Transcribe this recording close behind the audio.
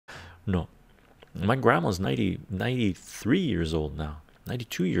no. My grandma's 93 years old now,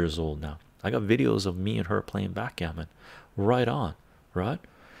 92 years old now. I got videos of me and her playing backgammon. Right on, right?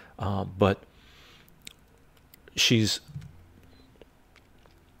 But she's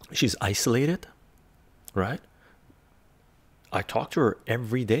isolated, right? I talk to her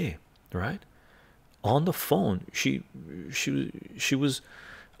every day, right? On the phone. She was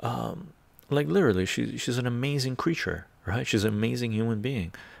like literally she's an amazing creature, right? She's an amazing human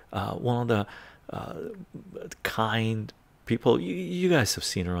being. One of the kind people. You guys have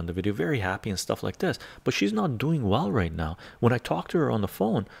seen her on the video, very happy and stuff like this, but she's not doing well right now. When I talk to her on the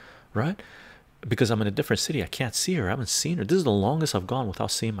phone, right, because I'm in a different city, I can't see her. I haven't seen her. This is the longest I've gone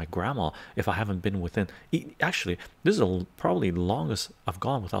without seeing my grandma. If I haven't been within, actually, this is probably the longest I've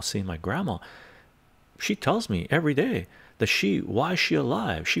gone without seeing my grandma. She tells me every day that why is she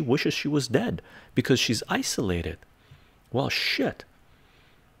alive? She wishes she was dead because she's isolated. Well, shit.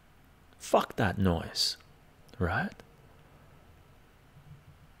 Fuck that noise, right?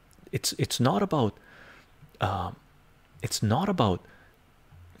 It's not about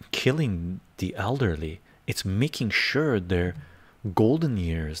killing the elderly. It's making sure their golden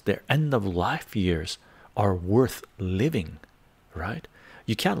years, their end of life years, are worth living, right?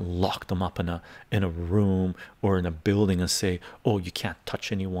 You can't lock them up in a room or in a building and say, oh, you can't touch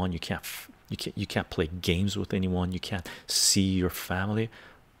anyone, you can't play games with anyone, you can't see your family.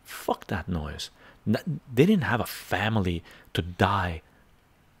 Fuck that noise. They didn't have a family to die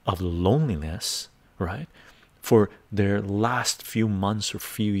of loneliness, right? For their last few months or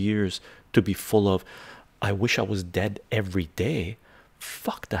few years to be full of, I wish I was dead every day.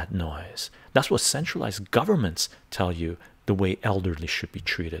 Fuck that noise. That's what centralized governments tell you the way elderly should be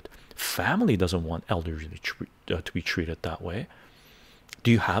treated. Family doesn't want elderly to be treated that way. Do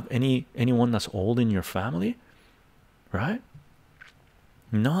you have anyone that's old in your family, right?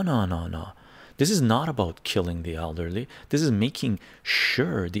 No, no, no, no. This is not about killing the elderly. This is making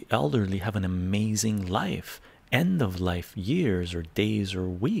sure the elderly have an amazing life, end of life years or days or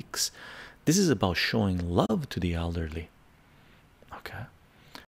weeks. This is about showing love to the elderly. Okay.